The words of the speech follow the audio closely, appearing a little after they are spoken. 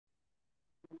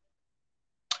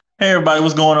Hey everybody,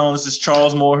 what's going on? This is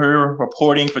Charles Moore here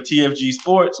reporting for TFG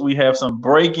Sports. We have some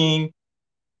breaking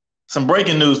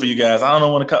news for you guys. I don't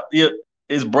know when to call it.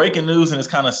 It's breaking news and it's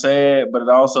kind of sad, but it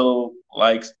also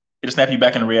it'll snap you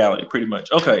back into reality pretty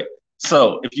much. Okay,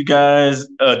 so if you guys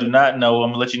do not know, I'm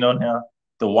gonna let you know now.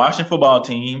 The Washington football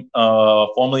team,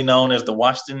 formerly known as the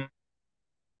Washington,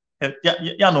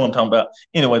 y'all know what I'm talking about.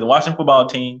 Anyway, the Washington football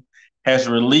team has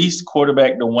released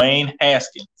quarterback Dwayne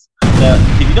Haskins. Now,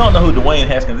 if you don't know who Dwayne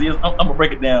Haskins is, I'm gonna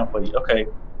break it down for you. Okay,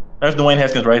 there's Dwayne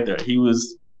Haskins right there. He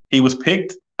was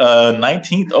picked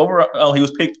 19th overall. Oh, he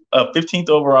was picked 15th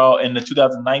overall in the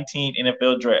 2019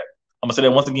 NFL draft. I'm gonna say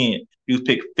that once again. He was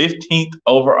picked 15th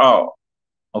overall.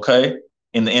 Okay,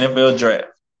 in the NFL draft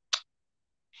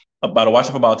by the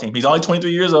Washington football team. He's only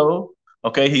 23 years old.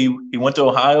 Okay, he went to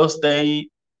Ohio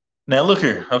State. Now look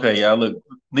here. Okay, yeah, look.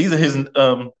 These are his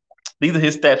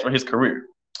stats for his career.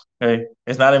 Okay,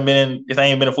 it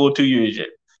ain't been a full 2 years yet.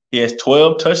 He has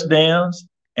 12 touchdowns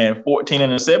and 14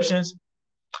 interceptions.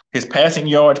 His passing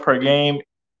yards per game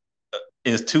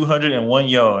is 201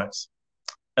 yards.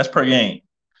 That's per game.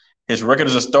 His record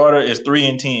as a starter is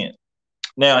 3-10.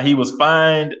 Now he was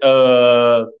fined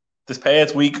this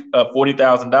past week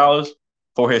 $40,000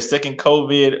 for his second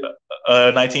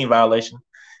COVID-19 violation.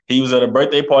 He was at a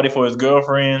birthday party for his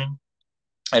girlfriend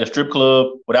at a strip club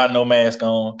without no mask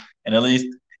on, and at least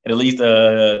 10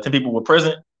 people were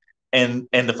present. And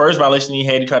the first violation he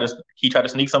had, he tried to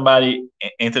sneak somebody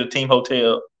into the team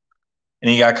hotel, and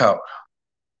he got caught.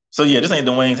 So yeah, this ain't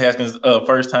Dwayne Haskins'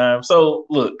 first time. So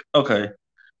look, okay,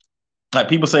 like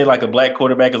people say, like a black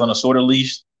quarterback is on a shorter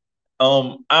leash.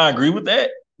 I agree with that,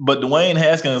 but Dwayne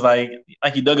Haskins is like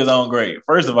he dug his own grave.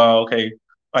 First of all, okay,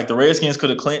 like the Redskins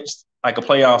could have clinched like a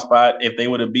playoff spot if they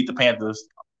would have beat the Panthers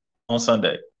on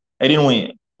Sunday. They didn't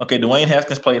win. Okay, Dwayne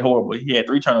Haskins played horrible. He had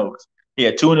 3 turnovers. He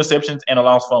had 2 interceptions and a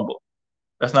lost fumble.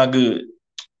 That's not good.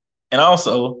 And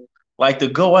also, like to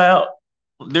go out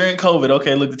during COVID.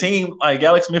 Okay, look, the team like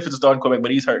Alex Smith is a starting quarterback, but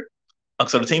he's hurt.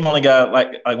 So the team only got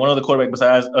like one other quarterback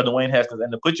besides Dwayne Haskins,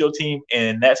 and to put your team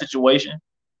in that situation,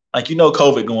 like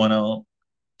COVID going on,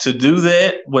 to do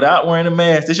that without wearing a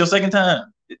mask, it's your second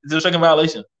time. It's your second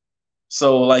violation.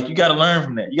 So like you got to learn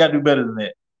from that. You got to do better than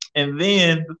that. And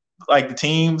then like the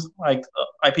teams, like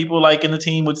people like in the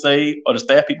team would say, or the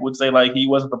staff people would say, like he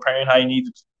wasn't preparing how he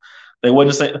needed to. They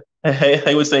wouldn't say.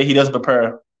 They would say he doesn't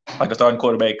prepare like a starting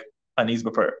quarterback. I needs to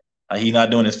prepare. Like he's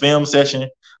not doing his film session.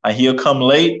 Like he'll come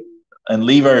late and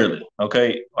leave early.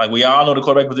 Okay, like we all know the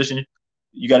quarterback position.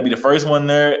 You got to be the first one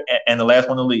there and the last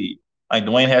one to leave. Like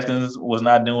Dwayne Haskins was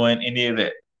not doing any of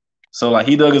that. So like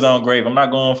he dug his own grave. I'm not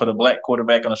going for the black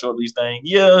quarterback on a short leash thing.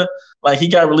 Yeah, like he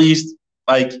got released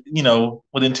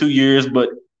within 2 years, but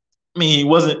I mean he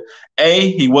wasn't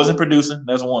producing.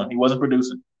 That's one. He wasn't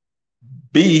producing.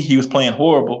 B, he was playing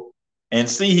horrible. And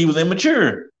C, he was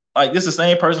immature. Like this is the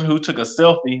same person who took a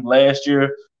selfie last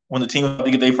year when the team was about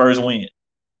to get their first win.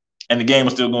 And the game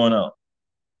was still going on.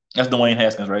 That's Dwayne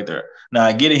Haskins right there. Now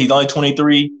I get it. He's only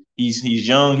 23. He's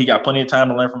young. He got plenty of time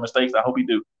to learn from mistakes. I hope he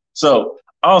do. So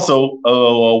also,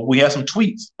 we have some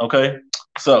tweets. Okay.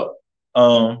 So,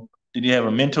 did you have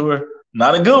a mentor?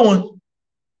 Not a good one.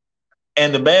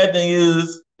 And the bad thing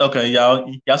is, okay, y'all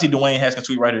see Dwayne Haskins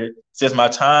tweet right here. It says, "My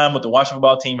time with the Washington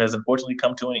football team has unfortunately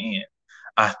come to an end.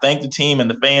 I thank the team and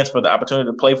the fans for the opportunity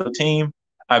to play for the team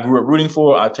I grew up rooting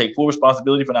for. I take full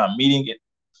responsibility for not meeting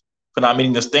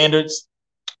the standards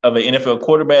of an NFL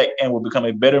quarterback, and will become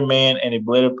a better man and a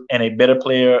better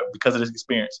player because of this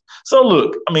experience." So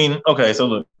look,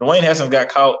 Dwayne Haskins got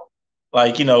caught,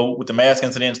 with the mask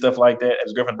incident and stuff like that at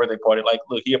his girlfriend's birthday party. Like,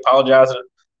 look, he apologized.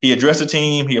 He addressed the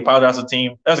team. He apologized to the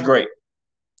team. That's great.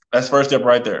 That's the first step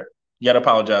right there. You got to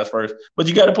apologize first, but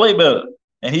you got to play better.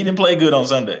 And he didn't play good on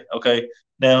Sunday. Okay,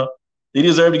 now did he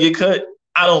deserve to get cut?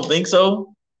 I don't think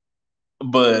so.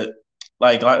 But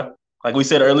like we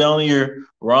said early on in the year,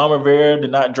 Ron Rivera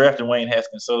did not draft Dwayne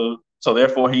Haskins, so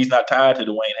therefore he's not tied to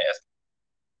Dwayne Haskins.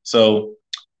 So,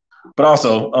 but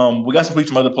also, we got some tweets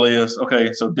from other players.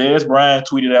 Okay, so Dez Bryant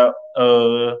tweeted out,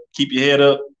 "Keep your head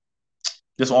up.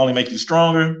 This will only make you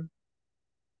stronger."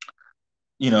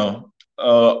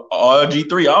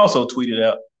 RG3 also tweeted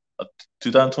out,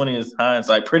 2020 is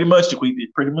hindsight. Pretty much,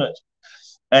 pretty much.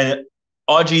 And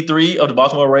RG3 of the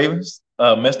Baltimore Ravens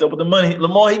messed up with the money.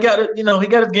 Lamar, he got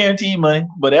his guaranteed money,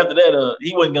 but after that,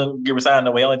 he wasn't gonna get resigned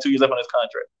no way. Only 2 years left on his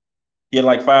contract. He had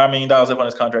like $5 million left on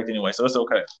his contract anyway, so it's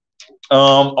okay.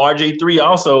 RG3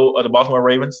 also of the Baltimore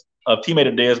Ravens, a teammate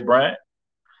of Dez Bryant,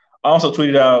 also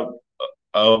tweeted out,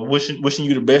 wishing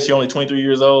you the best. You're only 23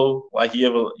 years old. Like you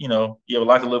have a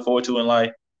lot to look forward to in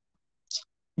life.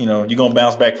 you're gonna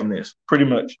bounce back from this pretty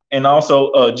much. And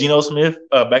also, Geno Smith,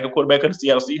 backup quarterback of the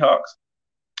Seattle Seahawks.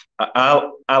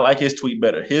 I like his tweet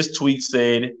better. His tweet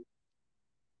said,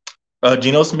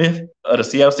 Geno Smith, the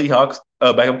Seattle Seahawks,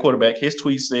 backup quarterback. His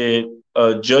tweet said,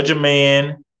 "Judge a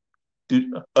man,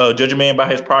 judge a man by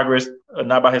his progress,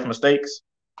 not by his mistakes."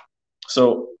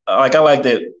 So, I like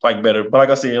that better. But like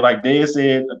I said, like Dad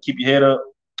said, keep your head up.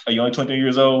 You're only 23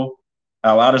 years old.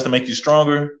 Allow this to make you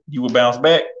stronger. You will bounce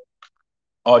back.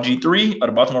 RG3 of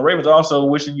the Baltimore Ravens also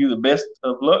wishing you the best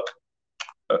of luck.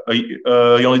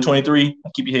 You're only 23.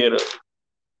 Keep your head up.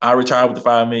 I retire with the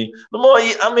 $5 million.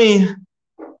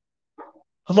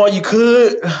 The more you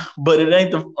could, but it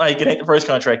ain't the first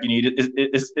contract you need.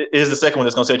 It is the second one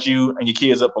that's gonna set you and your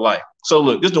kids up for life. So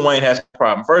look, this Dwayne Haskins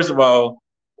problem. First of all,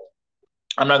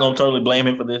 I'm not gonna totally blame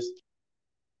him for this.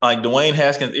 Like Dwayne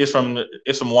Haskins is from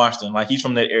Washington. Like he's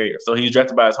from that area, so he's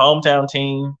drafted by his hometown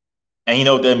team, and you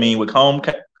know what that means with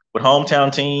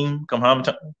hometown team come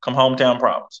hometown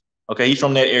problems. Okay, he's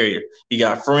from that area. He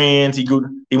got friends. He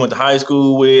went to high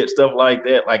school with stuff like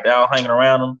that. Like they're all hanging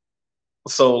around him.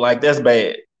 So like that's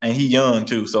bad, and he young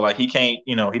too. So like he can't,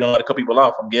 he don't know how to cut people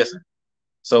off. I'm guessing.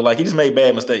 So like he just made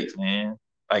bad mistakes, man.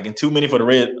 Like and too many for the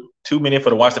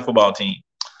Washington football team.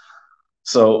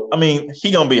 So I mean,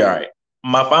 he gonna be all right.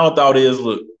 My final thought is,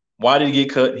 look, why did he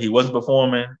get cut? He wasn't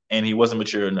performing, and he wasn't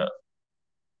mature enough.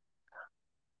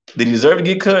 Did he deserve to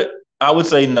get cut? I would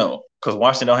say no, because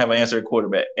Washington don't have an answer at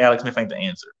quarterback. Alex Smith ain't the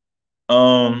answer.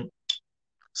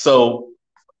 So.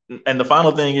 And the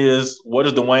final thing is, where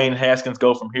does Dwayne Haskins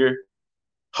go from here?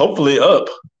 Hopefully up.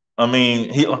 I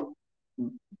mean,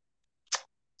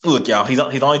 look, y'all. He's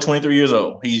only 23 years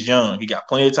old. He's young. He got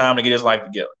plenty of time to get his life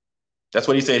together. That's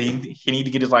what he said. He need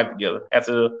to get his life together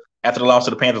after the loss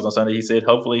to the Panthers on Sunday. He said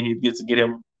hopefully he gets to get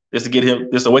him this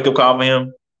a wake up call for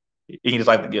him. He can get his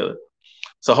life together.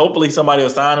 So hopefully somebody will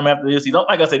sign him after this.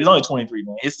 Like I said, he's only 23,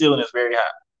 man. His ceiling is very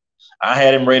high. I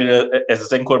had him rated as the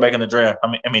second quarterback in the draft.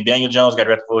 I mean, Daniel Jones got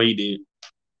drafted before he did,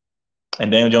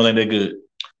 and Daniel Jones ain't that good.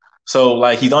 So,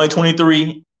 like, he's only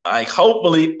 23. Like,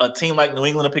 hopefully, a team like New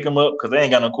England will pick him up because they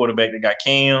ain't got no quarterback. They got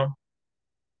Cam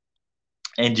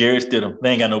and Jarrett Stidham.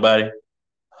 They ain't got nobody.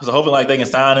 So, hopefully, like, they can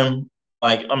sign him.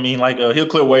 He'll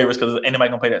clear waivers because ain't nobody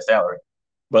gonna pay that salary.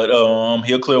 But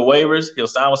he'll clear waivers. He'll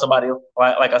sign with somebody else.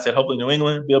 Like I said, hopefully New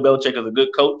England. Bill Belichick is a good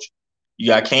coach. You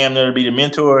got Cam there to be the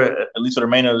mentor, at least for the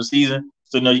remainder of the season.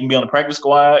 So, you can be on the practice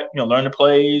squad, learn the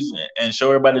plays and show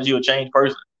everybody that you're a changed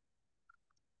person.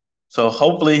 So,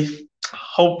 hopefully,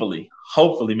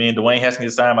 man, Dwayne Haskins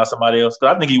gets signed by somebody else.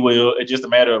 Because I think he will. It's just a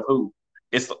matter of who.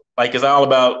 It's all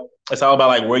about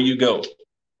like where you go.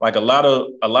 Like a lot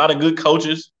of good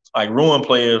coaches like ruin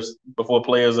players before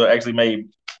players are actually made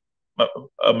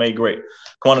great.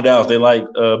 Come on to Dallas, they like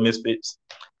misfits.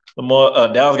 The more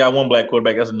Dallas got one black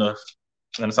quarterback, that's enough.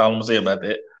 And that's all I'm gonna say about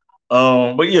that.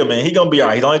 But yeah, man, he's gonna be all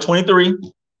right. He's only 23.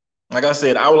 Like I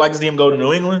said, I would like to see him go to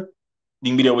New England.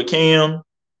 You can be there with Cam.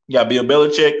 You got Bill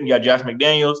Belichick. You got Josh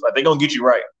McDaniels. Like they're gonna get you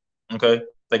right. Okay,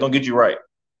 they're gonna get you right.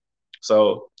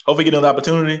 So hopefully get another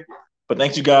opportunity. But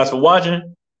thanks you guys for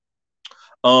watching.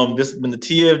 This has been the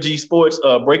TFG Sports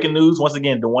breaking news. Once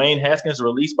again, Dwayne Haskins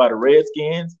released by the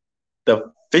Redskins,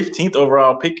 the 15th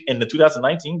overall pick in the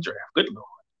 2019 draft. Good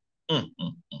Lord.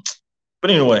 But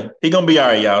anyway, he's going to be all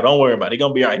right, y'all. Don't worry about it. He's going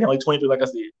to be all right. He's only 23, like I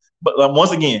said. But once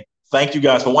again, thank you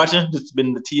guys for watching. This has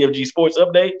been the TFG Sports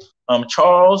Update.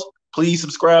 Charles, please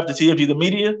subscribe to TFG The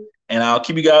Media, and I'll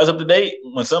keep you guys up to date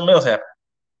when something else happens.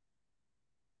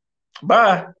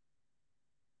 Bye.